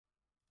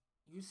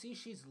You see,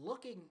 she's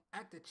looking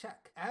at the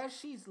check. As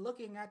she's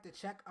looking at the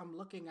check, I'm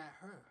looking at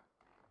her.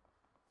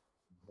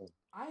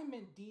 I'm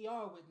in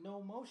DR with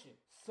no motion,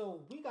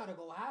 so we gotta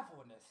go half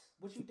on this.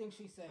 What you think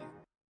she's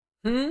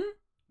saying?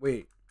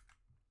 Wait.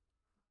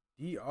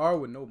 DR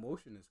with no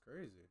motion is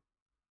crazy.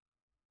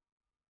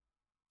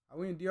 How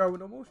we in DR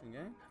with no motion,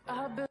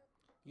 gang?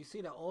 You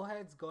see the old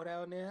heads go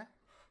down there?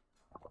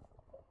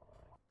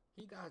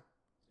 He got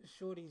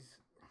shorties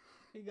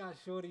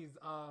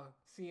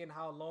seeing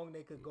how long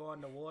they could go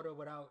on the water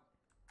without.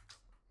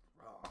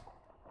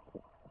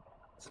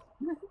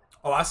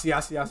 Oh, I see.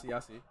 That's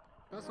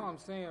what I'm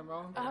saying,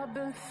 bro. I've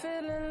been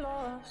feeling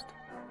lost,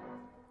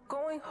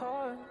 going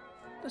hard.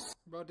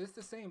 Bro, this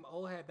the same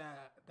old head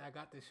that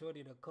got the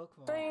shorty to cook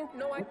for him.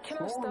 No, I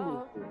can't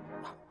stop.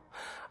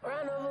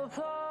 Round of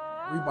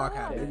applause. Reebok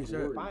hat, big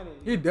shirt.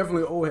 He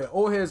definitely old head.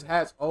 Old head's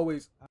hats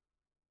always.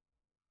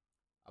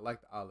 I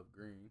like the olive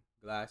green.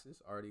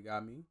 Glasses already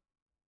got me.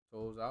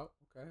 Toes out.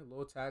 Okay, a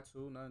little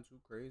tattoo, nothing too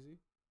crazy.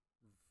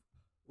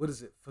 What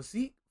is it?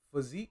 Physique?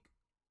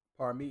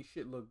 Pardon me.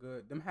 Shit look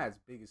good. Them hats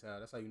big as hell.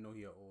 That's how you know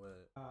he an old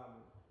head.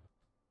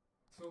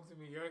 Talk to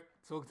me, Yerk.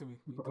 Talk to me.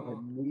 Bro,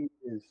 I need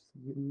this.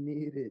 You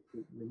need it.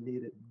 You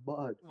need it,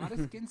 bud. Why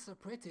the skin so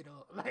pretty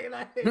though?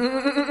 Like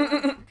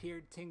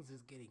peered things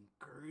is getting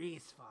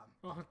grease,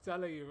 fam. I'm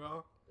telling you,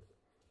 bro.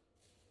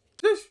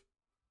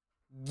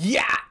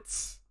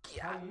 Yats.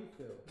 How do you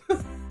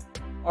feel?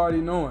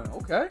 Already knowing.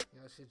 Okay.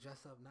 Yo, shit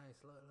dress up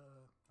nice. Look.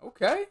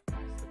 Okay.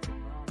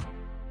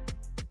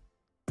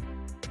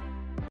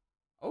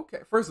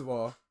 Okay. First of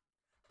all,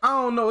 I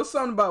don't know. It's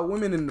something about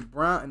women in the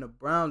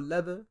brown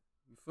leather.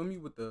 You feel me?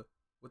 With the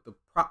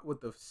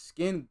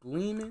skin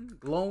gleaming,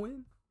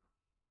 glowing.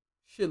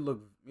 Shit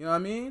look. You know what I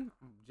mean?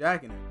 I'm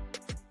jacking it.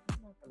 I'm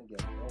not gonna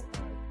get no.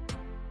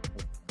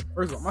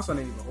 First of all, my son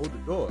ain't even hold the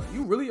door.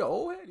 You really an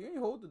old head? You ain't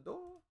hold the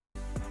door.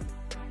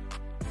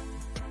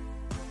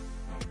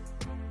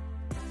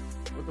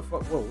 What the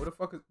fuck? Whoa, what the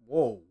fuck is...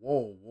 Whoa.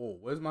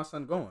 Where's my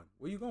son going?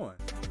 Where you going?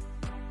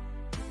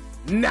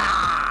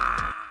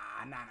 Nah.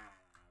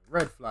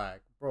 Red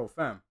flag. Bro,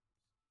 fams,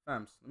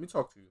 let me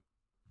talk to you.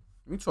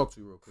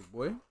 Real quick,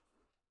 boy.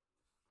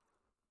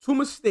 2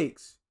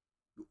 mistakes.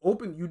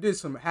 You did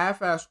some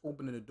half-ass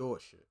opening the door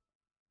shit.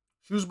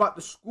 She was about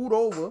to scoot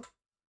over.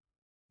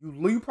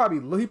 He probably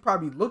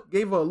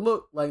gave her a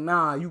look like,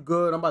 nah, you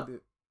good. I'm about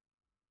to...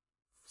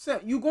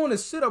 You going to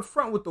sit up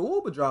front with the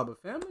Uber driver,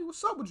 family?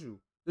 What's up with you?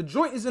 The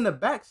joint is in the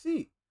back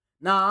seat.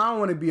 Nah, I don't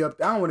want to be up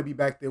there. I don't want to be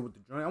back there with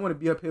the joint. I want to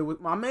be up here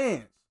with my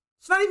mans.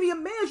 It's not even your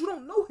mans. You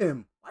don't know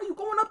him. Why are you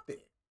going up there?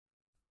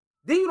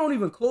 Then you don't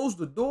even close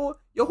the door.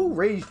 Yo, who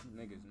raised you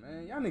niggas,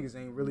 man? Y'all niggas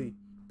ain't really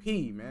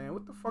pee, man.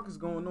 What the fuck is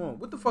going on?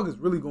 What the fuck is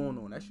really going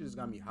on? That shit just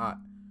got me hot.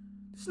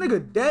 This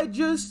nigga dead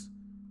just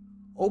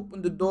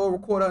opened the door,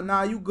 record her.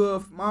 Nah, you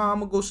good. Mom, I'm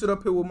gonna go sit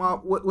up here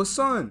with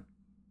son.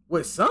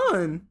 With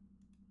son?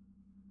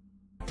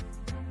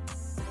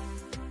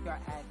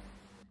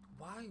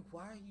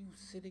 Why are you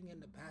sitting in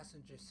the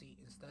passenger seat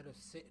instead of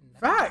sitting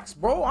next? Facts,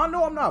 bro. I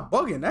know I'm not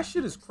bugging. That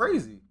shit is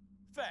crazy.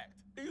 Fact.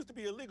 It used to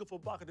be illegal for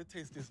vodka to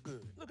taste this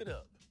good. Look it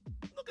up.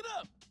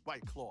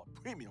 White Claw,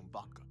 premium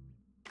vodka.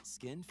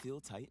 Skin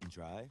feel tight and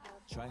dry?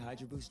 Try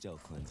Hydro Boost Gel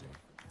Cleanser.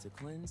 To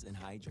cleanse and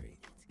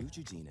hydrate.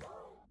 Neutrogena.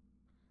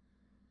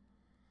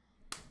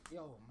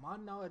 Yo,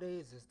 mine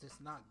nowadays is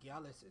just not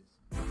Gyalis'.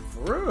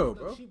 For real,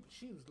 bro. Look,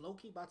 she was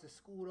low-key about to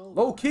scoot over.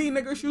 Low-key,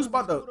 nigga. She was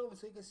about to... scoot over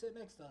so he could sit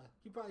next to her.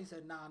 He probably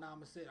said, nah, I'm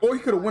gonna sit. Or he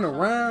could have went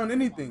around,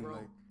 anything. Bro.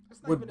 Like,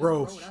 That's not with even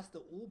bros. Bro, that's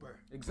the Uber.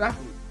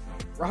 Exactly.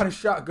 Riding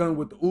shotgun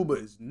with the Uber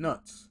is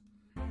nuts.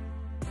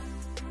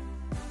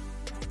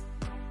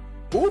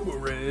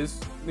 Uber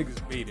is...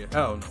 Niggas baited.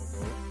 Hell no,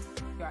 bro.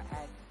 We are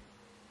at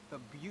the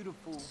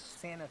beautiful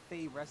Santa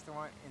Fe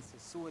restaurant in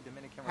Sosúa,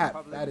 Dominican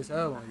Republic. That is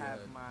hell on I have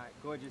my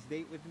gorgeous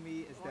date with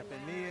me,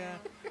 Estefania.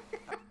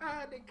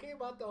 They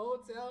came out the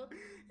hotel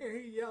and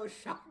he yelled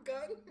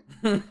shotgun.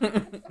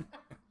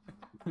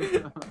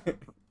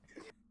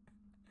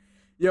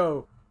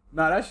 Yo,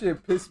 nah, that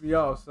shit pissed me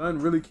off. Son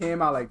really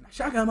came out like,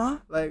 shotgun, ma.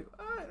 Like,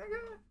 all right,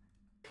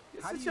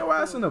 nigga. Sit your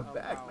ass in the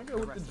back, nigga,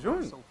 with the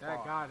joint. So I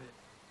got it.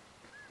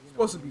 It's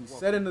supposed to be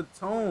setting the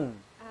tone.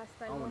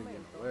 I don't want to get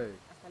in the way.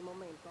 Hasta el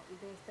momento,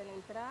 desde la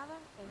entrada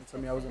Tell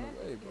me I was in the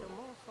way, bro.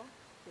 hermoso,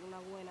 tiene una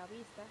buena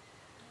vista.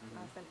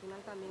 Hasta el final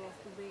también es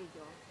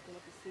bello, tiene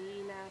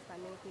piscinas,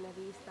 también tiene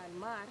vista al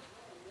mar.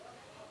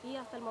 Y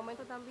hasta el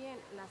momento también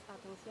las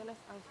atenciones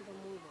han sido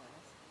muy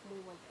buenas, muy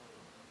buen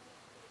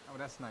trato. Oh,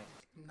 that's nice.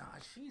 Nah,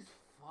 she's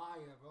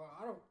fire, bro.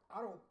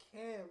 I don't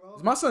care, bro.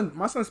 Does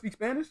my son speak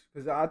Spanish?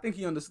 Because I think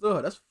he understood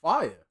her. That's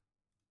fire.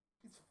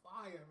 It's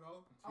fire,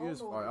 bro. She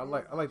is fire. I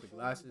like the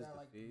glasses, that, the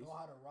like, face. know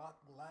how to rock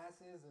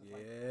glasses. And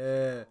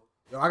Yeah.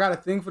 Yo, I got a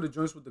thing for the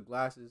joints with the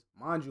glasses.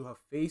 Mind you, her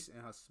face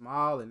and her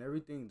smile and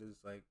everything,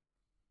 just like,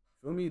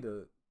 feel me?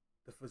 The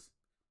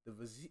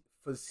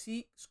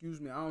physique, excuse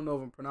me. I don't know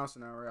if I'm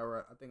pronouncing that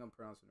right. I think I'm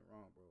pronouncing it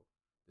wrong, bro.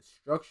 The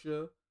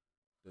structure,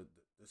 the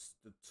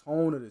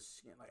tone of the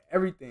skin, like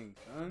everything,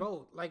 son.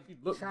 Bro, like,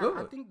 look Chad, good.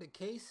 I think the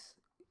case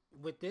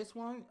with this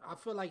one, I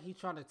feel like he's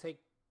trying to take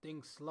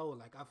things slow.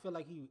 Like, I feel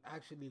like he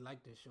actually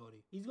liked this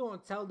shorty. He's gonna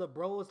tell the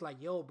bros,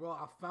 like, yo, bro,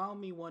 I found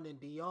me one in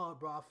DR,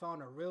 bro. I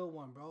found a real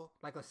one, bro.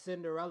 Like a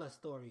Cinderella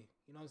story.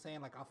 You know what I'm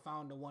saying? Like, I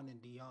found the one in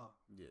DR.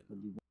 Yeah.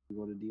 What do you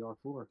go to DR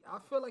for? I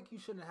feel like you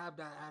shouldn't have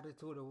that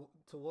attitude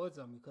towards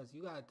him because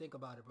you gotta think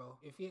about it, bro.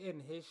 If you're in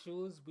his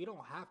shoes, we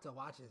don't have to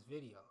watch his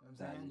video. You know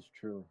what I'm That saying? is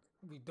true.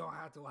 We don't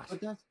have to watch But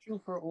it. that's true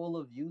for all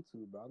of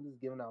YouTube, bro. I'm just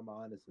giving out my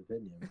honest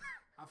opinion.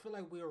 I feel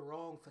like we're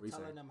wrong for What you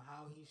telling saying? him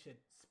how he should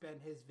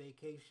spend his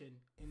vacation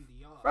in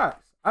DR.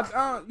 Facts.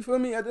 You feel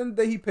me? At the end of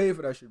the day, he paid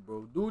for that shit,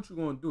 bro. Do what you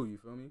gonna do. You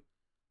feel me?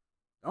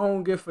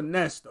 Don't get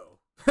finessed though.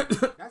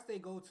 That's they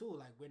go to.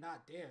 Like, we're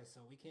not there,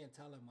 so we can't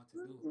tell him what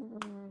to do.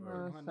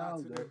 What not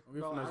Sounds to do. good. Don't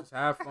get Bro, finessed. I- Just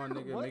have fun,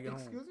 nigga. What? Make it home.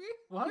 Excuse me?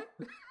 What?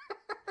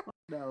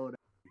 No,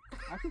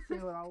 I can say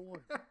what I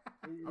want.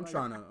 I'm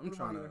trying to. I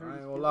ain't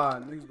gonna Bro. lie.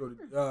 Niggas go to.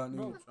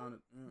 Niggas trying to.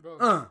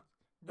 Bro.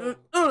 Bro,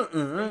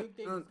 anything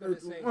he's gonna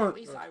say, at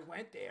least I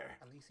went there.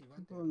 At least he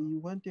went there. Bro, you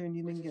went there and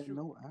you Which didn't is get true.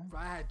 no ass. Bro,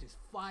 I had this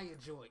fire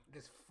joint.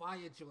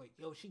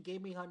 Yo, she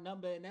gave me her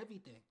number and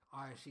everything.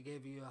 All right, she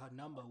gave you her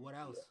number. What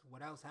else?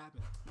 What else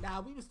happened? Nah,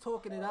 we was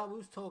talking it up. We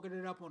was talking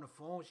it up on the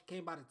phone. She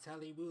came by the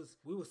telly.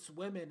 We was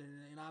swimming,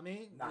 and you know what I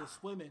mean? We was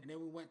swimming, and then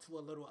we went to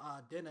a little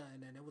dinner,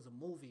 and then there was a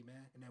movie,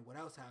 man. And then what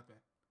else happened?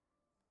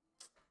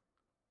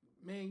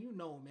 Man, you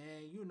know,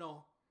 man. You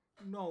know.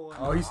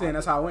 Oh, he's saying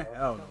that's how it went.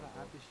 Hell Tell no.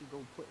 her after she go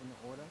put in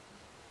the order,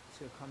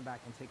 she'll come back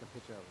and take a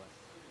picture of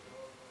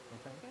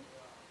us. Okay?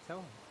 Tell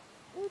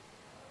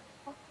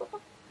her.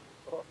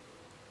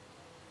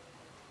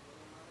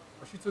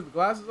 Why she took the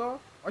glasses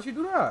off? Why she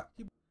do that?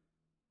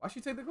 Why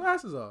she take the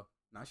glasses off?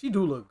 Nah, she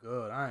do look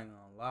good. I ain't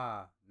gonna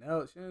lie.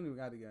 Nails, she ain't even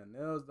got to get her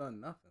nails done.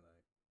 Nothing.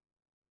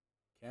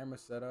 Like, camera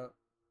set up.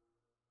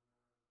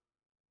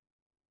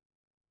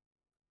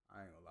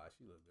 I ain't gonna lie.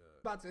 She look good.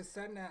 About to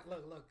send that.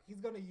 Look. He's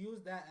gonna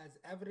use that as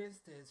evidence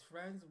to his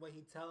friends when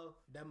he tell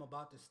them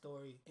about the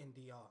story in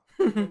DR.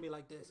 He's gonna be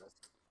like this.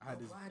 I had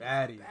this Bro, I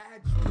baddie.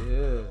 bad joint,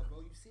 Yeah. bro.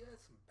 You see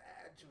that's some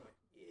bad joint.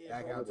 Yeah,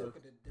 Back bro, out we the- took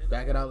it to dinner.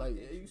 back it out like,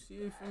 Did yeah, you see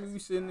it, feel me? That's We some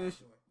sitting bad there.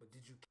 joint. But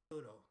did you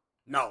kill though?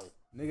 No.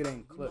 Nigga ain't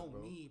You clip, know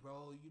bro. me,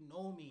 bro. You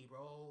know me,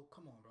 bro.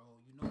 Come on, bro.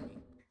 You know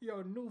me.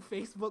 Yo, new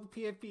Facebook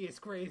PFP is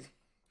crazy.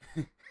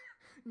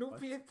 New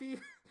What? PFP,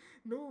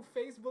 new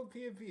Facebook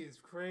PFP is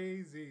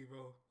crazy,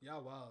 bro.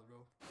 Y'all wild, bro.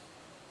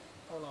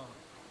 Hold on.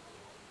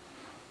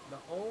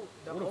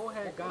 The old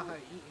head got her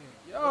eating.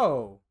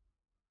 Yo,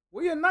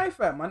 where your knife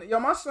at, man? Yo,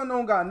 my son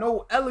don't got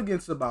no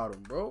elegance about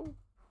him, bro.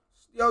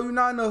 Yo, you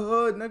not in the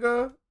hood,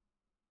 nigga.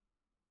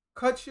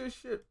 Cut your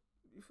shit.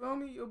 You feel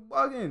me? You're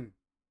bugging.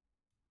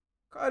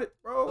 Cut it,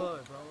 bro.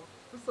 Good, bro.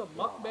 This is a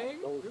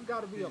mukbang? This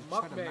gotta be a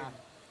mukbang.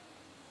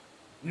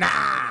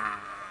 Nah.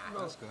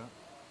 Bro, That's good.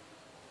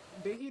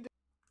 did he?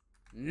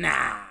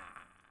 Nah.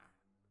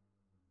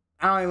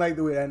 I ain't like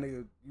the way that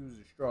nigga used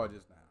the straw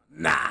just now.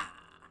 Nah.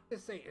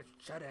 Just say it's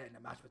cheddar in the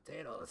mashed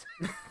potatoes.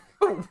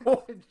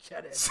 It's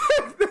cheddar.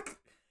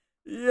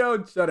 Yo,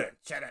 cheddar in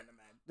the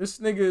man. This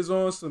nigga is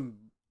on some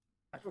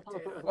Mashed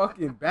potatoes.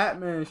 fucking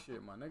Batman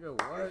shit, my nigga.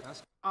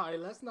 What? All right,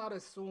 let's not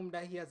assume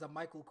that he has a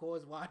Michael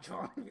Kors watch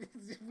on.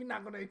 We're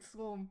not gonna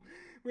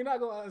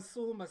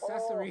assume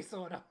accessories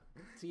on him.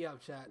 See up,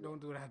 chat.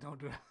 Don't do that. Don't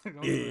do that.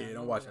 Don't do Yeah, that.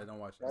 don't watch that. Don't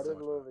watch that. That is Don't a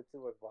watch little that. bit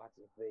too much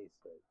watching face.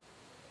 But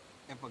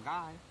If a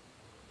guy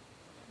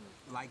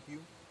like you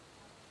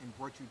and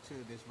brought you to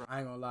this I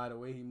ain't gonna lie, the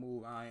way he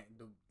moved,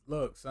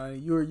 look,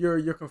 son,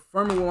 you're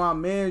confirming what my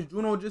man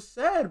Juno just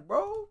said,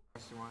 bro.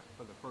 restaurant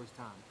for the first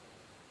time,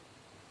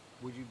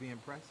 would you be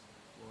impressed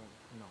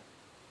or no?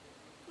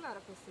 Claro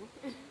que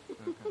sí.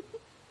 Okay.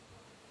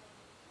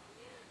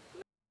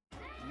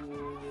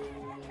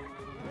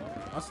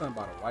 My son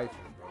about a wife,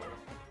 bro.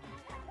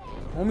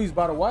 Homie's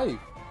about a wife.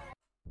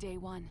 Day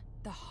one,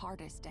 the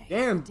hardest day.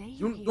 Damn, The day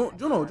you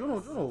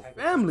Juno,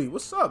 family,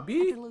 what's up,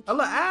 B?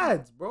 Hella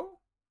ads, bro.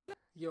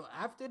 Yo,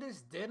 after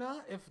this dinner,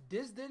 if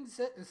this didn't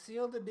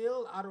seal the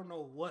deal, I don't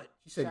know what.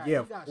 She said, Chat, yeah, you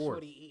of got course.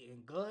 Shorty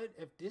eating good.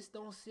 If this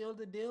don't seal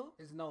the deal,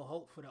 there's no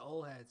hope for the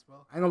old heads, bro.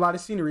 I ain't gonna lie, the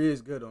scenery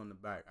is good on the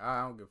back.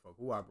 I don't give a fuck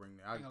who I bring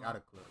there. I got a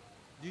clip.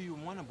 Do you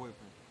want a boyfriend?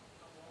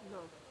 No.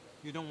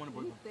 You don't want a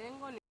Ni boyfriend?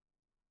 tengo ni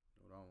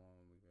I don't want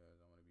him because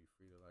I want to be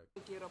free to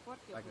like. quiero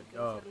porque Like a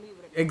quiero dog. ser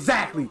libre.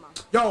 Exactly.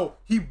 Yo,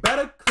 he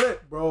better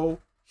clip, bro.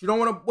 She don't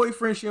want a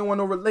boyfriend. She don't want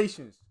no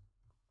relations.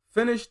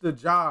 Finish the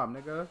job,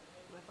 nigga.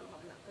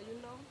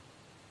 You know?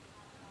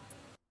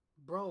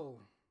 Bro,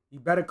 He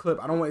better clip.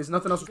 I don't want. It's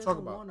nothing else he to talk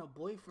doesn't about. want a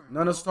boyfriend.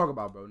 Nothing else to bro. talk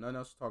about, bro. Nothing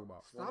else to talk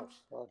about. Stop.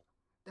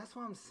 That's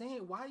what I'm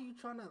saying. Why are you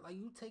trying to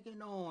you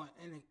taking on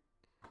an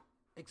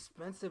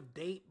expensive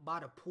date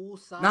by the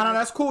poolside? No,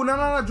 that's cool.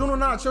 No, Juno,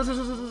 no.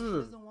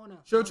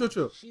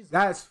 Chill. She's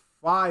That's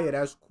fire.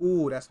 That's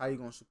cool. That's how you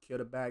gonna secure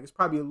the bag. It's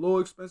probably a little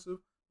expensive,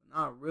 but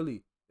not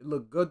really. It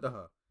look good to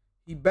her.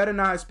 He better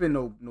not spend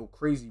no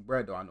crazy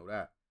bread though. I know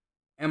that.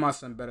 And my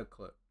son better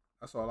clip.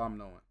 That's all I'm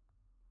knowing.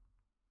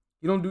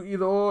 He don't do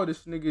either or.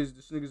 This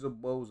nigga's a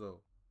bozo.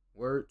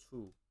 Word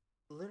two.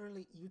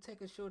 literally, you take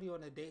a shorty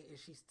on a date and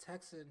she's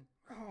texting.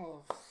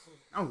 Oh,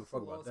 I don't give a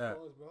fuck about that.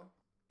 bro.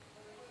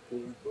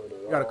 Peanut butter.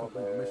 You gotta Oh,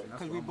 complete the man. mission.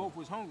 That's Because what we I'm both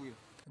was hungry.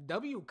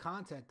 W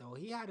content though.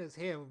 He had his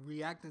hair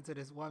reacting to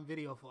this one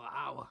video for an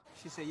hour.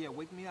 She said, yeah,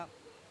 wake me up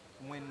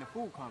when the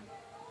food comes.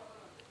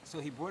 So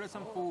he brought us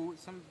some food,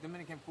 some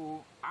Dominican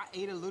food. I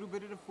ate a little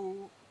bit of the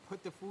food,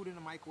 put the food in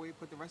the microwave,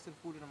 put the rest of the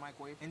food in the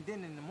microwave. And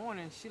then in the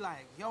morning, she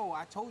like, yo,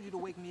 I told you to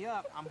wake me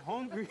up. I'm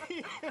hungry.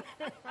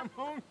 I'm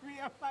hungry.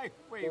 I'm like,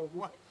 wait,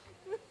 what?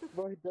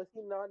 Bro, does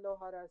he not know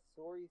how that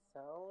story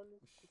sounds?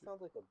 He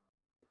sounds like a bitch.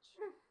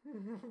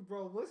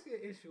 Bro, what's your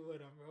issue with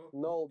him, bro?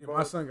 No, Yeah, bro.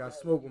 my son got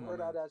smoke with You my heard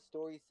how man. that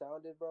story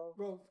sounded, bro?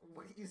 Bro,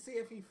 you see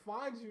if he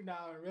finds you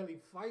now and really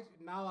fight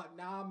you, now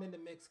I'm in the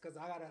mix because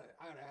I gotta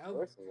help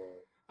First you. of all,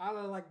 I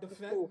gotta like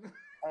defend. Ooh.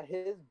 At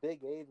his big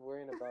age,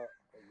 worrying about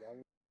a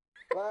young.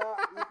 But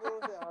you feel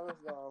what I'm saying?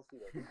 Honestly, I don't see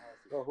that. Honestly.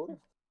 Bro, who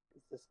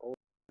is this old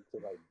to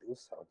like do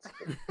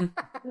something?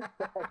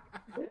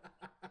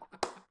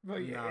 Bro,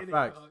 you're Nah, in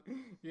facts. it, dog.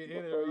 You're in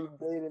it, Bro, you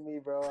bro. baited me,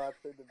 bro.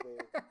 After the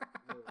bait.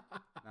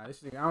 Nah,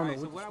 this nigga, I don't know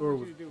So what what the I story want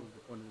was. you to do was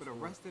for the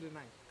rest of the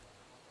night,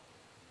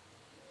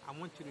 I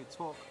want you to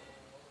talk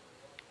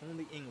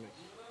only English.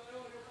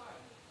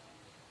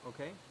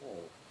 Okay?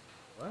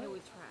 I What? will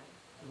try.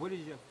 What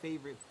is your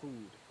favorite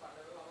food?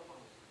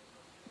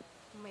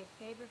 My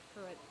favorite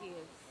fruit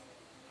is.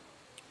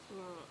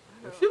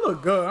 If she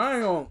look good, I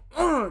ain't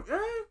gonna.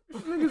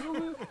 This nigga's over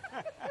here.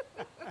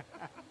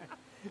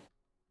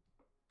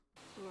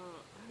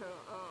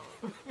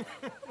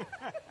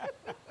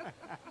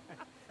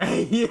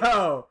 Hey,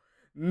 yo.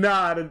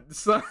 Nah, the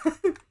son.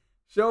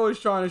 Show is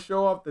trying to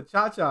show off the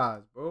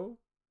cha-chas, bro.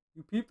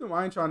 You peeped them?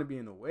 I ain't trying to be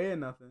in the way or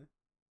nothing.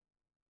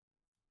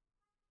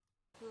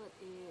 Fruit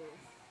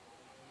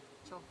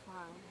is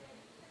chofan.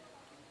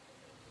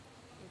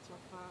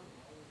 Chofan.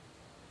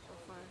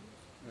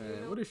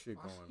 Man, what is shit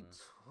Why going, she man?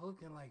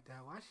 talking like that?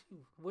 Why she?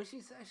 What she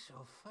said?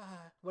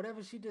 Chauffeur.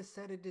 Whatever she just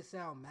said, it just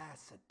sound mad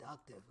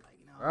seductive. Like,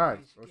 you know. All right,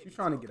 like, bro. get She's me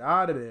trying to talking. get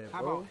out of there,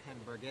 How bro. about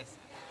hamburguesa?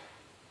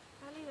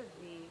 A little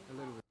bit. A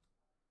little bit.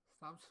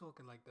 Stop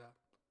talking like that.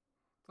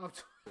 Stop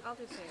talking. I'll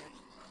just say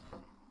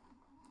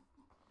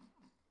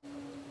All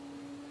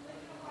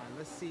right,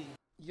 let's see.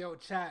 Yo,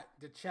 chat.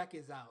 The check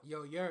is out.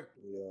 Yo, Yerk.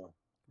 Yeah.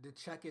 The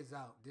check is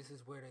out. This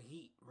is where the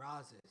heat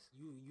rises.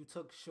 You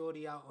took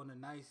Shorty out on a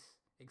nice,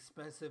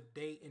 expensive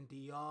date in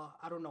DR.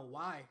 I don't know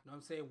why. You know what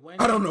I'm saying?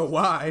 Wendy's I don't know is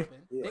why.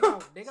 open. Yeah.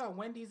 They got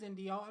Wendy's in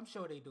DR. I'm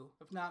sure they do.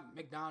 If not,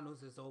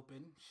 McDonald's is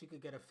open. She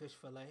could get a fish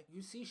fillet.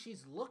 You see,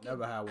 she's looking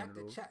Never had one at of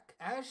the those. check.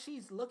 As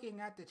she's looking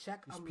at the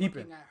check, She's I'm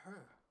peeping. looking at her.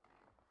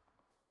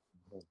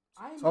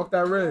 I'm Talk in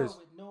that DR riz.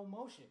 with no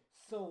motion.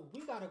 So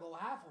we gotta go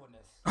half on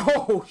this.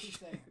 Oh, What she's shit.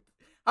 saying.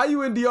 How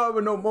you in DR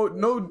with no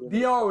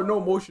DR with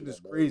no motion is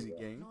crazy,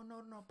 gang.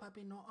 No,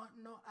 papi, no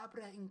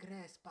abra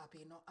ingres,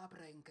 papi, no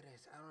abra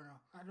ingres.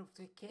 I don't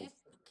say, ¿qué?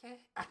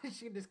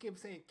 She just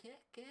keeps saying,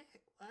 ¿qué?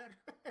 What?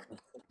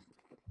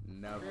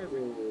 Never.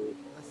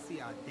 Let's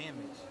see our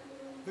damage.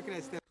 Look at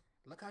that step.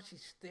 Look how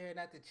she's staring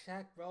at the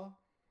check, bro.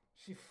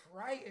 She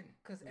frightened.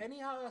 Because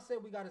anyhow I said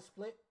we got to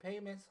split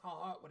payments, her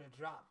heart would have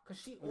dropped. Because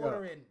she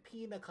ordering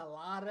pina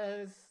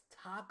coladas,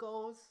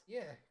 tacos.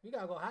 Yeah, we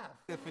got to go half.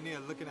 Stephanie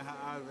looking at her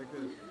eyes like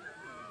this.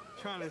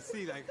 Trying to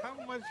see like how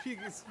much she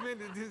can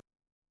spend in this.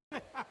 no.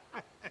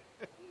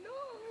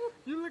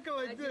 You looking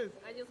like this.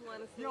 I just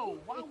want to see. Yo,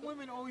 why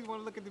women always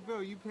want to look at the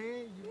bill? You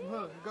paying?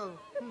 You go.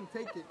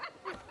 Take it.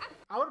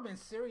 I would have been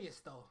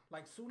serious, though.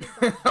 Like, soon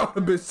as I would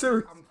have been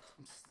serious. I'm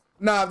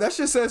Nah, if that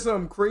shit said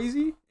something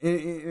crazy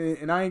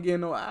and I ain't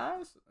getting no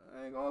ass,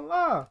 I ain't gonna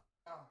lie.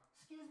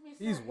 excuse me,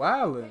 He's sir.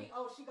 wildin'. Hey,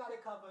 oh, she got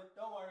it covered.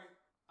 Don't worry.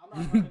 I'm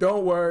not running Don't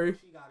out. worry.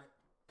 She got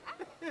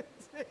it.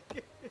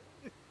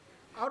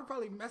 I would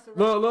probably mess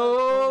around.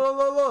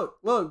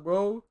 Look,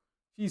 bro.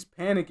 She's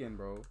panicking,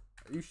 bro.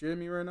 Are you shitting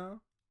me right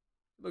now?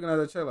 Looking at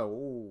that check like,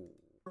 whoa.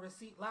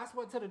 Receipt. Last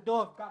one to the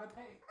door. Gotta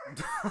pay.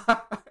 I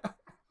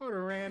would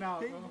have ran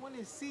out. They Bro. want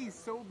to see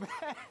so bad.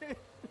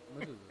 How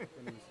much is it?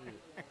 Can't even see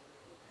it.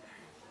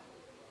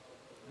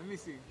 Let me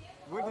see.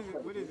 What is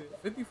it? What is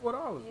it?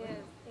 $54. Yes,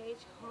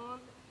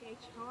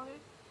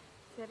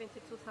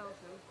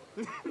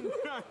 $872,000.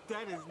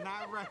 That is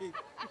not right.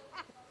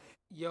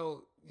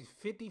 Yo,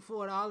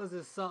 $54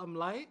 is something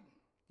light?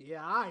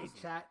 Yeah, alright,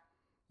 chat.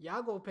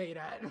 Y'all go pay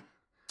that.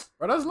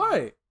 Bro, that's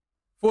light.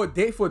 For a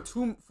date for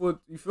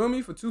you feel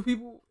me? For two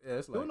people? Yeah,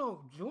 it's like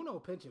Juno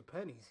pinching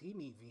pennies. He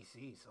need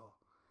VC, so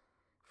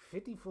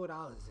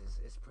 $54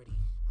 is pretty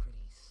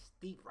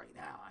steep right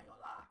now, I ain't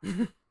gonna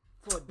lie.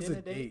 For a It's dinner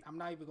a date, date. I'm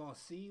not even gonna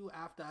see you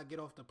after I get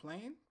off the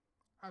plane.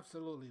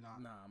 Absolutely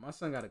not. Nah, my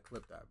son gotta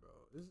clip that, bro.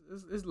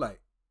 It's like,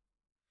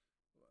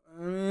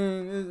 I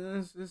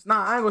mean, it's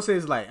not. I ain't gonna say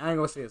it's like. I'm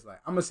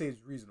gonna say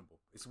it's reasonable.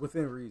 It's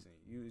within reason.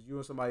 You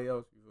and somebody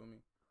else. You feel me?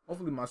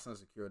 Hopefully, my son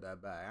secured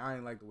that bag. I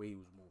ain't like the way he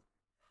was moving.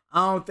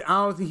 I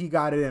don't think he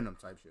got it in him.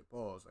 Type shit.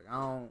 Pause. Like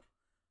I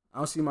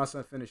don't see my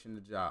son finishing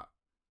the job.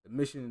 The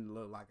mission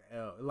look like an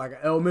L. Like an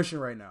L mission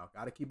right now.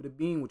 Gotta keep it a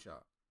beam with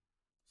y'all.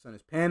 Son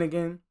is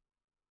panicking.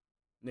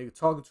 Nigga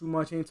talking too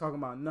much, ain't talking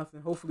about nothing.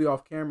 Hopefully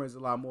off camera is a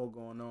lot more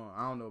going on.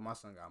 I don't know if my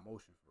son got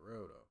motion for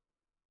real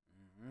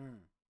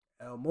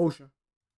though. L motion.